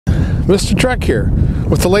Mr. Truck here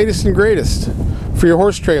with the latest and greatest for your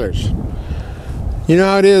horse trailers. You know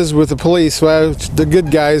how it is with the police, well, the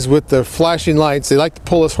good guys with the flashing lights, they like to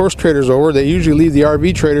pull us horse trailers over. They usually leave the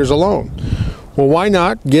RV trailers alone. Well, why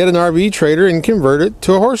not get an RV trailer and convert it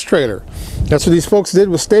to a horse trailer? That's what these folks did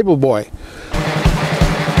with Stable Boy.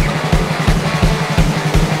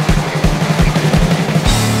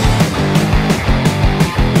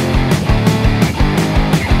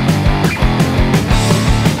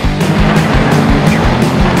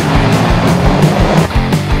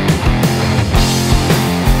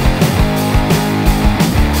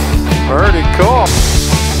 Pretty cool.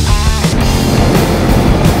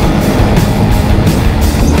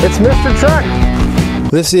 It's Mr.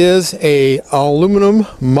 Truck. This is a aluminum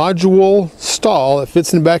module stall that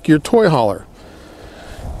fits in the back of your toy hauler.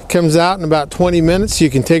 It comes out in about 20 minutes. You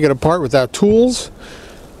can take it apart without tools.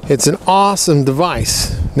 It's an awesome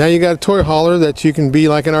device. Now you got a toy hauler that you can be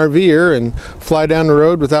like an RVer and fly down the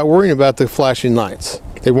road without worrying about the flashing lights.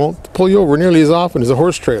 They won't pull you over nearly as often as the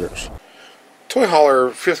horse trailers. Toy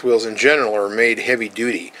hauler fifth wheels in general are made heavy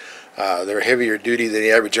duty. They're heavier duty than the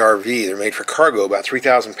average RV. They're made for cargo, about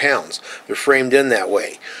 3,000 pounds. They're framed in that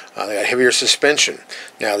way. They got heavier suspension.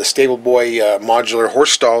 Now the Stable Boy modular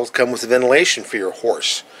horse stalls come with ventilation for your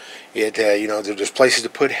horse. You know, there's places to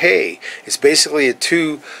put hay. It's basically a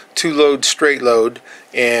two load straight load,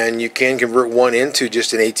 and you can convert one into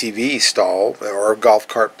just an ATV stall or a golf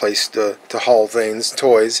cart place to haul things,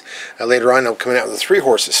 toys. Later on, I'm coming out with a 3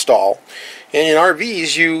 horses stall. And in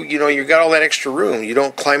RVs, you know, you've got all that extra room. You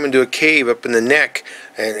don't climb into a cave up in the neck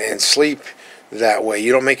and sleep that way.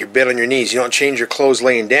 You don't make your bed on your knees. You don't change your clothes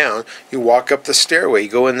laying down. You walk up the stairway. You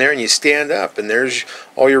go in there and you stand up, and there's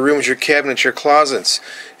all your rooms, your cabinets, your closets,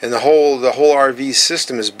 and the whole RV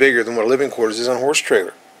system is bigger than what a living quarters is on a horse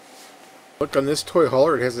trailer. Look on this toy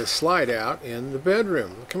hauler. It has a slide out in the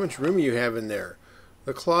bedroom. Look how much room you have in there.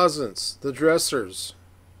 The closets, the dressers.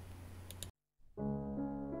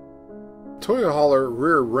 Toy hauler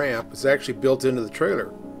rear ramp is actually built into the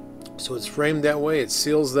trailer, so it's framed that way, it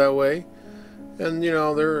seals that way, and you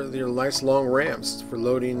know they're nice long ramps for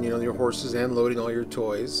loading, you know, your horses and loading all your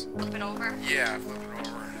toys. Flip it over? Yeah, flip it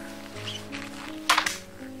over.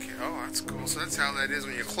 Okay. Oh, that's cool. So that's how that is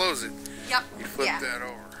when you close it. Yep. You flip that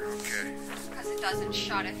over. Okay. Because it doesn't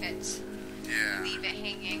shut if it's leave it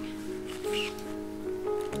hanging.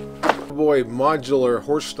 Boy, modular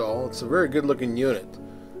horse stall. It's a very good looking unit.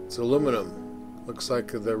 It's aluminum. Looks like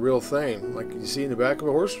the real thing, like you see in the back of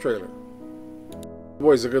a horse trailer.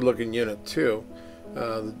 Boy's a good looking unit too.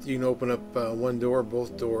 You can open up one door,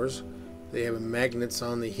 both doors. They have magnets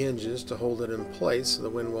on the hinges to hold it in place so the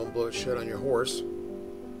wind won't blow it shut on your horse.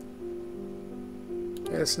 And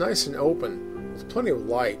it's nice and open. There's plenty of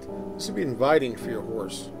light. This would be inviting for your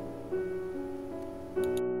horse.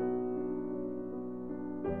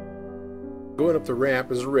 Going up the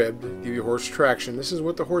ramp is ribbed, give your horse traction. This is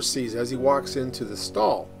what the horse sees as he walks into the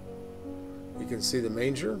stall. You can see the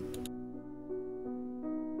manger.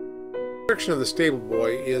 The construction of the Stable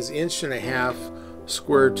Boy is 1.5 inch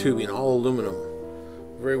square tubing, all aluminum.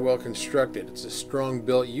 Very well constructed. It's a strong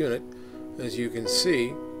built unit. As you can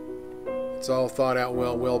see, it's all thought out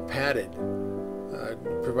well padded.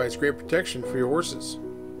 It provides great protection for your horses.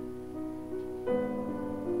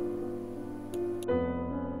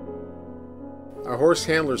 Our horse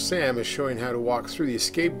handler Sam is showing how to walk through the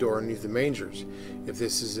escape door underneath the mangers, if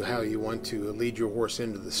this is how you want to lead your horse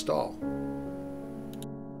into the stall.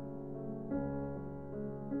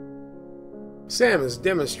 Sam is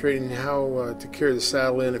demonstrating how to carry the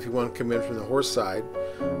saddle in if you want to come in from the horse side.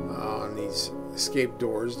 On these escape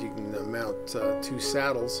doors you can mount 2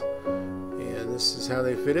 saddles, and this is how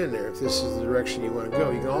they fit in there. If this is the direction you want to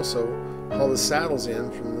go, you can also haul the saddles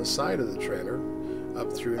in from the side of the trailer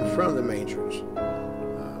up through in front of the mangers.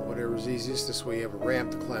 Whatever's easiest. This way you have a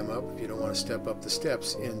ramp to climb up if you don't want to step up the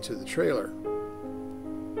steps into the trailer.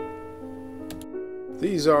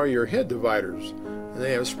 These are your head dividers, and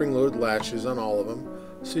they have spring-loaded latches on all of them,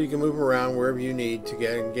 so you can move them around wherever you need to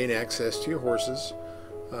gain access to your horses.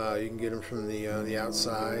 You can get them from the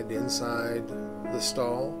outside, inside the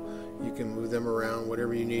stall. You can move them around,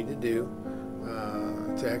 whatever you need to do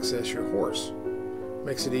to access your horse.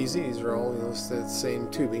 Makes it easy. These are all, you know, that same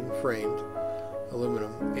tubing, framed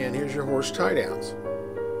aluminum. And here's your horse tie downs.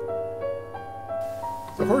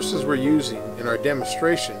 The horses we're using in our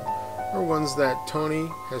demonstration are ones that Tony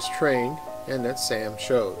has trained and that Sam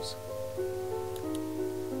shows.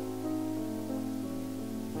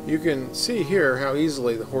 You can see here how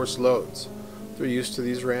easily the horse loads. They're used to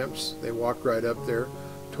these ramps. They walk right up there.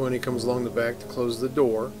 Tony comes along the back to close the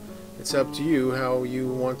door. It's up to you how you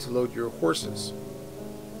want to load your horses.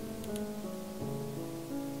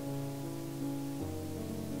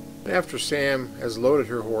 After Sam has loaded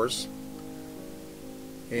her horse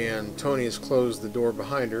and Tony has closed the door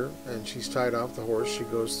behind her and she's tied off the horse, she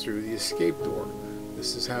goes through the escape door.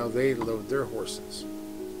 This is how they load their horses.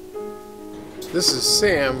 This is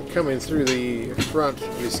Sam coming through the front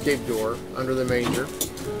of the escape door under the manger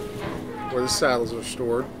where the saddles are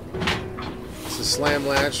stored. It's a slam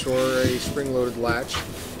latch or a spring-loaded latch.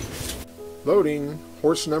 Loading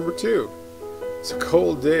horse number 2. It's a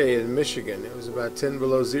cold day in Michigan. It was about 10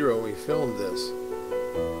 below zero when we filmed this.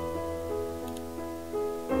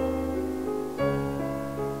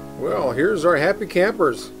 Well, here's our happy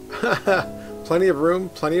campers. Plenty of room,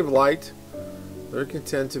 plenty of light. They're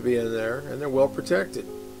content to be in there, and they're well protected.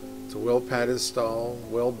 It's a well-padded stall,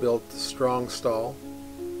 well-built, strong stall.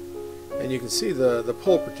 And you can see the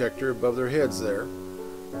pole protector above their heads there.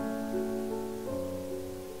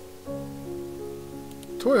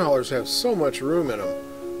 Toy haulers have so much room in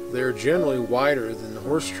them. They're generally wider than the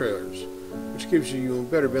horse trailers, which gives you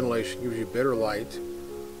better ventilation, gives you better light.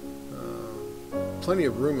 Plenty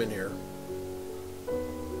of room in here.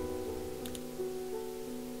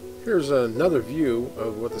 Here's another view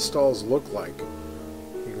of what the stalls look like.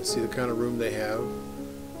 You can see the kind of room they have,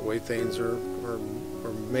 the way things are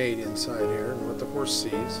made inside here, and what the horse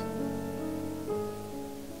sees.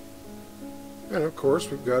 And of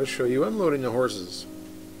course, we've got to show you unloading the horses.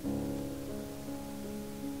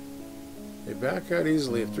 They back out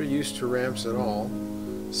easily if they're used to ramps at all.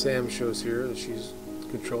 Sam shows here that she's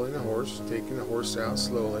controlling the horse, taking the horse out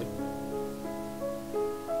slowly.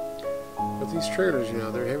 But these trailers, you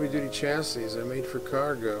know, they're heavy-duty chassis. They're made for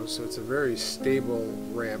cargo, so it's a very stable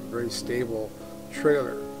ramp, very stable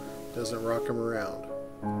trailer. Doesn't rock them around.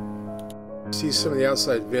 You see some of the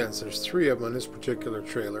outside vents. There's 3 of them on this particular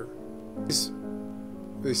trailer.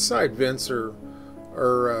 These side vents are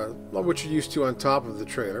what you're used to on top of the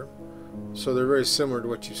trailer, so they're very similar to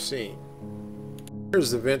what you've seen.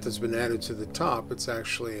 Here's the vent that's been added to the top. It's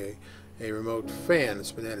actually a remote fan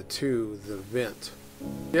that's been added to the vent.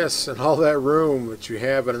 Yes, and all that room that you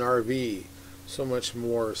have in an RV. So much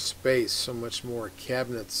more space, so much more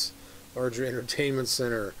cabinets, larger entertainment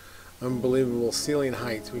center, unbelievable ceiling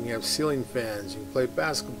height. We can have ceiling fans. You can play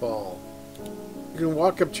basketball. You can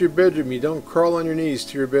walk up to your bedroom. You don't crawl on your knees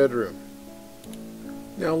to your bedroom.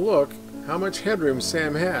 Now look how much headroom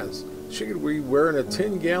Sam has. She could be wearing a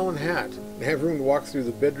 10-gallon hat and have room to walk through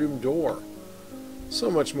the bedroom door. So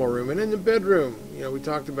much more room. And in the bedroom, you know, we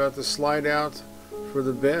talked about the slide out for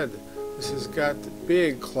the bed. This has got the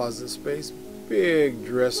big closet space, big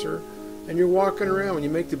dresser, and you're walking around. When you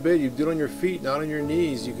make the bed, you do it on your feet, not on your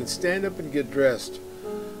knees. You can stand up and get dressed.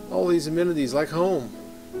 All these amenities like home.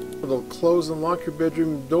 They'll close and lock your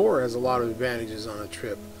bedroom door has a lot of advantages on a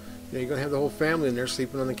trip. You know, you're going to have the whole family in there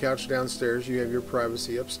sleeping on the couch downstairs. You have your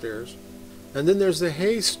privacy upstairs. And then there's the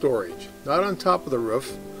hay storage. Not on top of the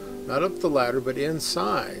roof, not up the ladder, but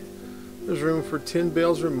inside. There's room for 10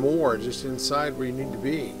 bales or more just inside where you need to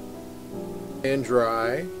be. And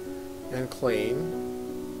dry, and clean,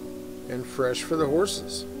 and fresh for the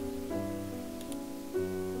horses.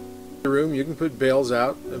 The room, you can put bales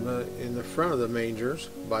out in the front of the mangers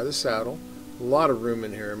by the saddle. A lot of room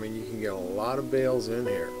in here. I mean, you can get a lot of bales in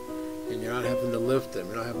here. And you're not having to lift them.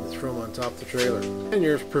 You're not having to throw them on top of the trailer. And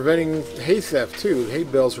you're preventing hay theft too. Hay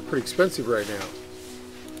bales are pretty expensive right now.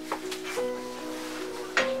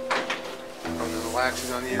 And the latch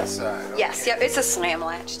is on the inside. Okay. Yes, yep, it's a slam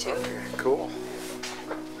latch too. Okay, cool.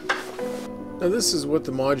 Now this is what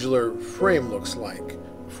the modular frame looks like.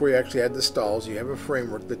 Before you actually add the stalls, you have a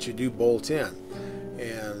framework that you do bolt in.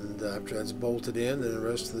 And after that's bolted in, then the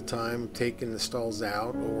rest of the time taking the stalls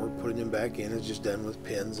out or putting them back in is just done with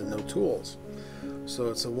pins and no tools. So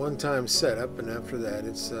it's a one-time setup, and after that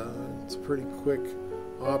it's a pretty quick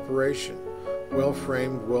operation. Well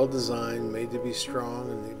framed, well designed, made to be strong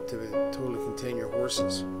and to totally contain your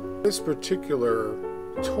horses. This particular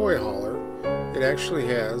toy hauler, it actually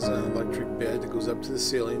has an electric bed that goes up to the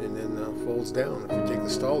ceiling and then folds down. If you take the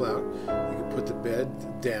stall out, you can put the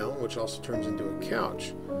bed down, which also turns into a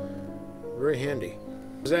couch. Very handy.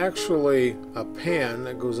 There's actually a pan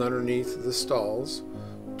that goes underneath the stalls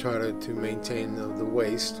to maintain the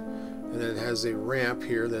waist, and then it has a ramp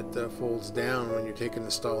here that folds down when you're taking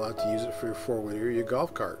the stall out to use it for your four-wheeler or your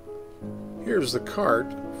golf cart. Here's the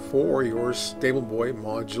cart for your Stable Boy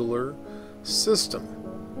modular system.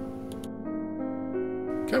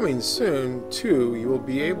 Coming soon, too, you will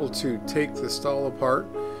be able to take the stall apart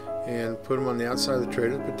and put them on the outside of the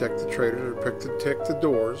trailer to protect the trailer, to protect the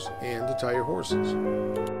doors, and to tie your horses.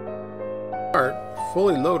 Cart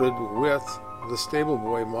fully loaded with the Stable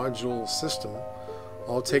Boy module system,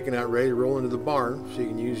 all taken out ready to roll into the barn so you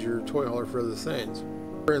can use your toy hauler for other things.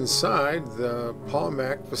 We're inside the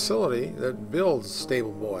Palmac facility that builds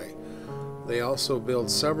Stable Boy. They also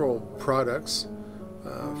build several products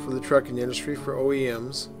for the trucking industry, for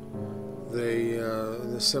OEMs. They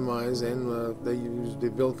the semis, and they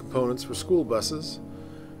build components for school buses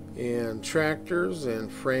and tractors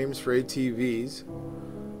and frames for ATVs.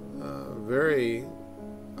 Very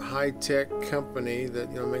high-tech company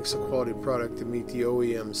that makes a quality product to meet the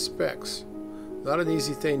OEM specs. Not an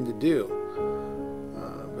easy thing to do,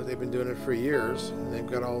 but they've been doing it for years, and they've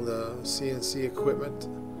got all the CNC equipment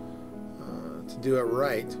to do it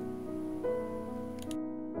right.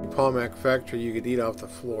 The Palmac factory, you could eat off the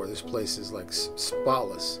floor. This place is like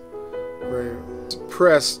spotless.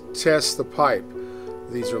 Press test the pipe.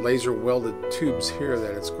 These are laser welded tubes here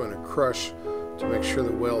that it's going to crush to make sure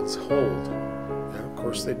the welds hold. And of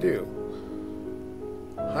course they do.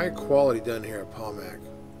 High quality done here at Palmac.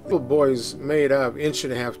 Little Boy's made of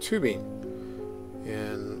 1.5-inch tubing,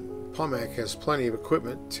 and Palmac has plenty of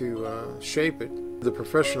equipment to shape it. The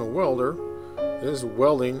professional welder is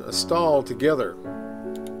welding a stall together.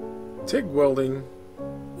 TIG welding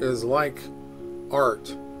is like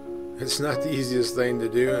art. It's not the easiest thing to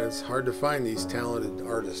do, and it's hard to find these talented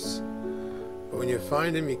artists. But when you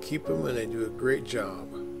find them, you keep them, and they do a great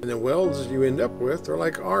job. And the welds you end up with are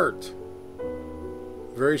like art.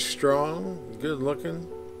 Very strong, good looking,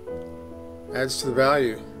 adds to the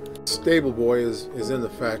value. Stable Boy is in the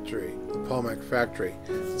factory, the Palmac factory.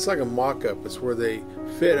 It's like a mock-up. It's where they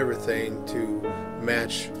fit everything to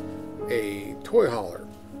match a toy hauler.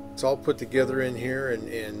 It's all put together in here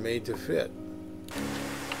and made to fit.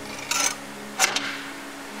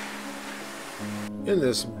 In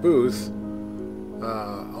this booth,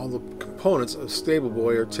 all the components of Stable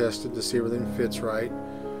Boy are tested to see everything fits right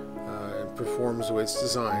and performs the way it's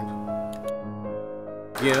designed.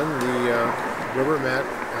 Again, the rubber mat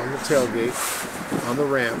on the tailgate, on the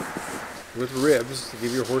ramp, with ribs to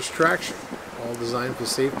give your horse traction, all designed for the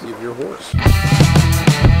safety of your horse.